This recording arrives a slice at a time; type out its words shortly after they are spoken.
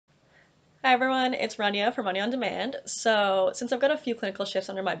Hi everyone, it's Rania from Rania On Demand. So since I've got a few clinical shifts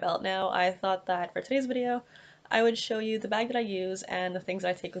under my belt now, I thought that for today's video, I would show you the bag that I use and the things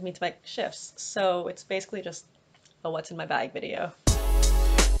I take with me to my shifts. So it's basically just a what's in my bag video.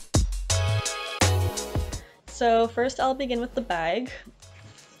 So first I'll begin with the bag.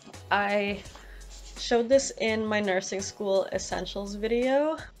 I showed this in my nursing school essentials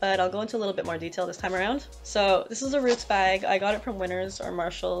video, but I'll go into a little bit more detail this time around. So this is a Roots bag. I got it from Winners or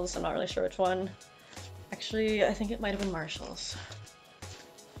Marshalls. I'm not really sure which one. Actually, I think it might have been Marshalls.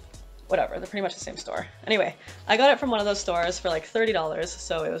 Whatever, they're pretty much the same store. Anyway, I got it from one of those stores for like $30,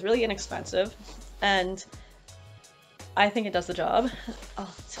 so it was really inexpensive, and I think it does the job.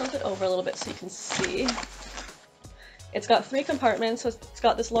 I'll tilt it over a little bit so you can see. It's got 3 compartments, so it's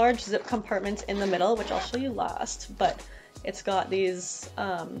got this large zip compartment in the middle, which I'll show you last, but it's got these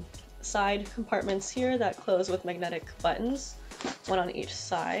side compartments here that close with magnetic buttons, one on each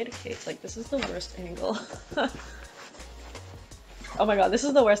side. Okay, it's like, this is the worst angle. Oh my god, this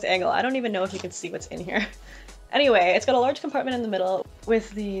is the worst angle. I don't even know if you can see what's in here. Anyway, it's got a large compartment in the middle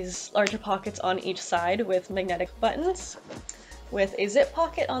with these larger pockets on each side with magnetic buttons, with a zip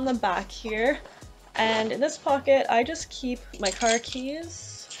pocket on the back here. And in this pocket, I just keep my car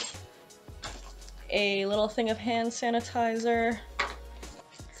keys, a little thing of hand sanitizer,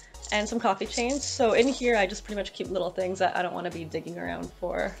 and some coffee chains. So in here, I just pretty much keep little things that I don't want to be digging around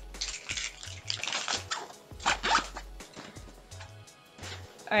for.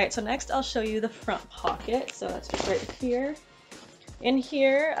 Alright, so next I'll show you the front pocket. So that's just right here. In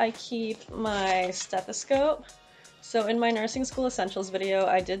here, I keep my stethoscope. So in my nursing school essentials video,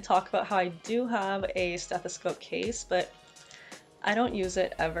 I did talk about how I do have a stethoscope case, but I don't use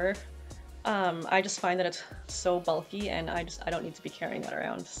it ever. I just find that it's so bulky and I don't need to be carrying that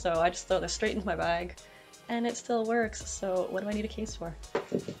around. So I just throw this straight into my bag and it still works. So what do I need a case for?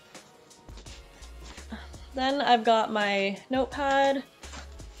 Then I've got my notepad,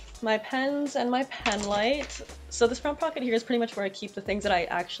 my pens, and my pen light. So this front pocket here is pretty much where I keep the things that I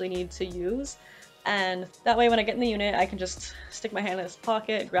actually need to use. And that way when I get in the unit, I can just stick my hand in this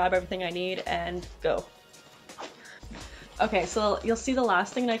pocket, grab everything I need, and go. Okay, so you'll see the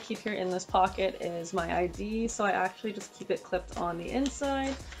last thing that I keep here in this pocket is my ID, so I actually just keep it clipped on the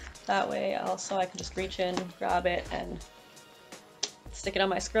inside. That way also I can just reach in, grab it, and stick it on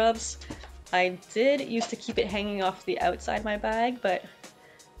my scrubs. I did used to keep it hanging off the outside of my bag, but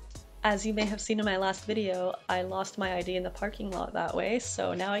as you may have seen in my last video, I lost my ID in the parking lot that way,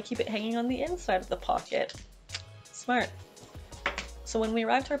 so now I keep it hanging on the inside of the pocket. Smart. So when we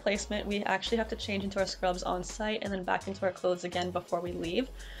arrive to our placement, we actually have to change into our scrubs on site and then back into our clothes again before we leave.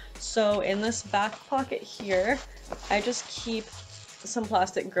 So in this back pocket here, I just keep some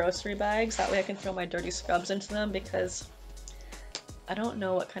plastic grocery bags. That way I can throw my dirty scrubs into them because I don't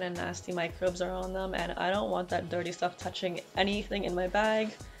know what kind of nasty microbes are on them, and I don't want that dirty stuff touching anything in my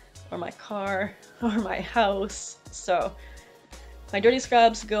bag, or my car, or my house. So my dirty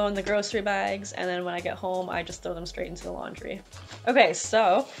scrubs go in the grocery bags, and then when I get home, I just throw them straight into the laundry. Okay,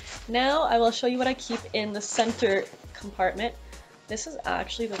 so now I will show you what I keep in the center compartment. This is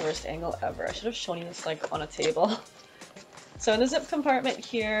actually the worst angle ever. I should have shown you this like on a table. So in the zip compartment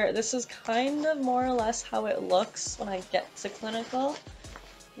here, this is kind of more or less how it looks when I get to clinical.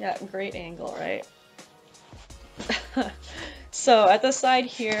 Yeah, great angle, right? So at the side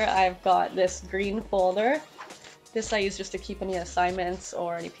here, I've got this green folder. This I use just to keep any assignments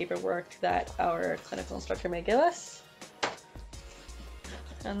or any paperwork that our clinical instructor may give us.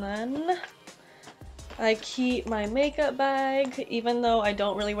 And then I keep my makeup bag, even though I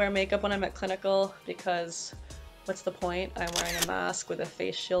don't really wear makeup when I'm at clinical because what's the point? I'm wearing a mask with a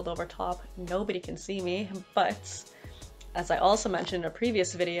face shield over top. Nobody can see me, but as I also mentioned in a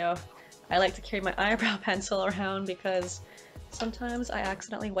previous video, I like to carry my eyebrow pencil around because sometimes I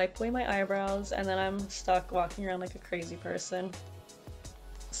accidentally wipe away my eyebrows and then I'm stuck walking around like a crazy person.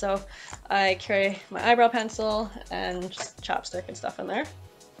 So I carry my eyebrow pencil and just chapstick and stuff in there.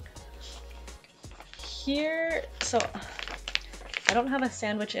 Here, so I don't have a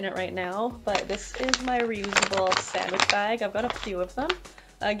sandwich in it right now, but this is my reusable sandwich bag. I've got a few of them.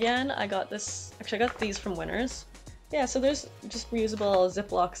 Again, I got this, actually I got these from Winners. Yeah, so there's just reusable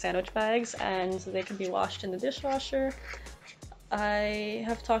Ziploc sandwich bags and they can be washed in the dishwasher. I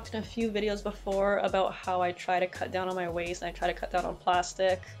have talked in a few videos before about how I try to cut down on my waste and I try to cut down on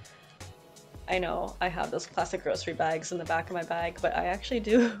plastic. I know I have those plastic grocery bags in the back of my bag, but I actually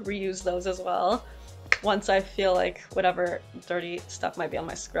do reuse those as well. Once I feel like whatever dirty stuff might be on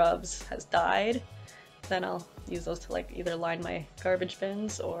my scrubs has died, then I'll use those to like either line my garbage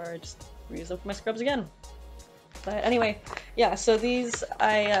bins or just reuse them for my scrubs again. But anyway, yeah, so these,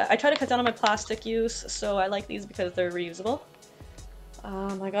 I try to cut down on my plastic use, so I like these because they're reusable.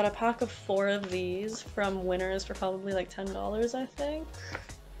 I got a pack of 4 of these from Winners for probably like $10, I think.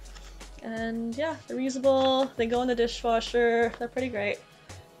 And yeah, they're reusable, they go in the dishwasher, they're pretty great.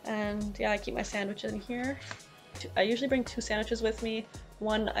 And yeah, I keep my sandwich in here. I usually bring 2 sandwiches with me.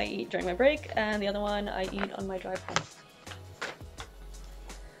 One I eat during my break, and the other one I eat on my drive home.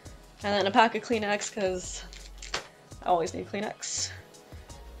 And then a pack of Kleenex, because I always need Kleenex.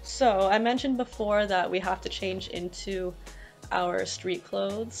 So I mentioned before that we have to change into our street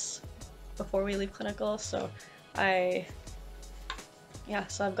clothes before we leave clinical, so I've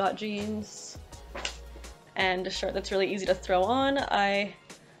got jeans and a shirt that's really easy to throw on.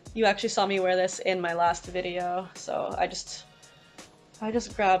 You actually saw me wear this in my last video, so I just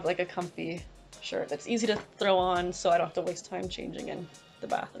grabbed like a comfy shirt that's easy to throw on so I don't have to waste time changing in the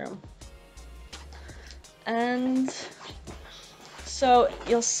bathroom. And so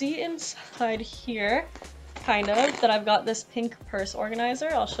you'll see inside here kind of that I've got this pink purse organizer.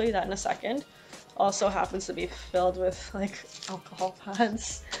 I'll show you that in a second. Also happens to be filled with like alcohol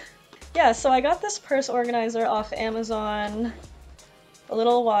pads. Yeah, so I got this purse organizer off Amazon a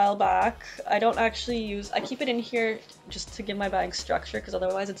little while back. I don't actually I keep it in here just to give my bag structure, because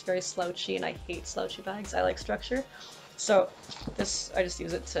otherwise it's very slouchy and I hate slouchy bags. I like structure. So I just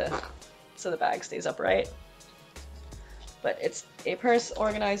use it so the bag stays upright. But it's a purse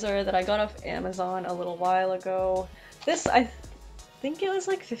organizer that I got off Amazon a little while ago. This, I think it was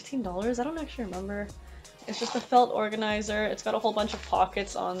like $15, I don't actually remember. It's just a felt organizer. It's got a whole bunch of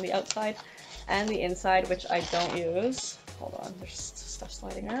pockets on the outside and the inside, which I don't use. Hold on, there's stuff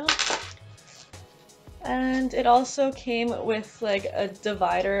sliding around. And it also came with like a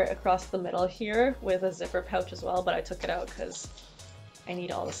divider across the middle here with a zipper pouch as well, but I took it out because I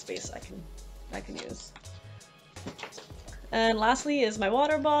need all the space I can use. And lastly is my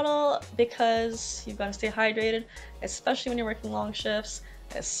water bottle, because you've got to stay hydrated, especially when you're working long shifts,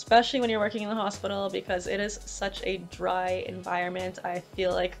 especially when you're working in the hospital, because it is such a dry environment. I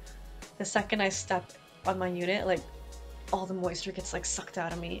feel like the second I step on my unit, like all the moisture gets like sucked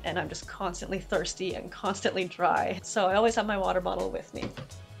out of me and I'm just constantly thirsty and constantly dry. So I always have my water bottle with me.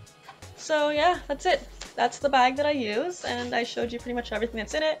 So yeah, that's it. That's the bag that I use, and I showed you pretty much everything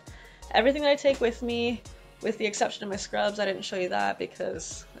that's in it. Everything that I take with me, with the exception of my scrubs. I didn't show you that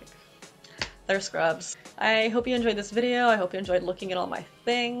because like, they're scrubs. I hope you enjoyed this video. I hope you enjoyed looking at all my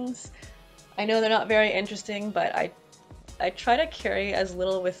things. I know they're not very interesting, but I try to carry as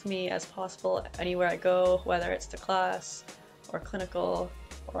little with me as possible anywhere I go, whether it's to class or clinical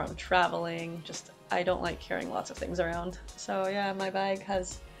or I'm traveling. Just, I don't like carrying lots of things around. So yeah, my bag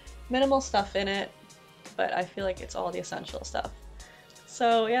has minimal stuff in it, but I feel like it's all the essential stuff.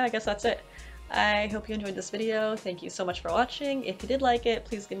 So yeah, I guess that's it. I hope you enjoyed this video. Thank you so much for watching. If you did like it,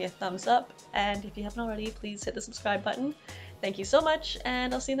 please give me a thumbs up. And if you haven't already, please hit the subscribe button. Thank you so much,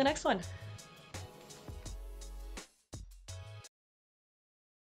 and I'll see you in the next one.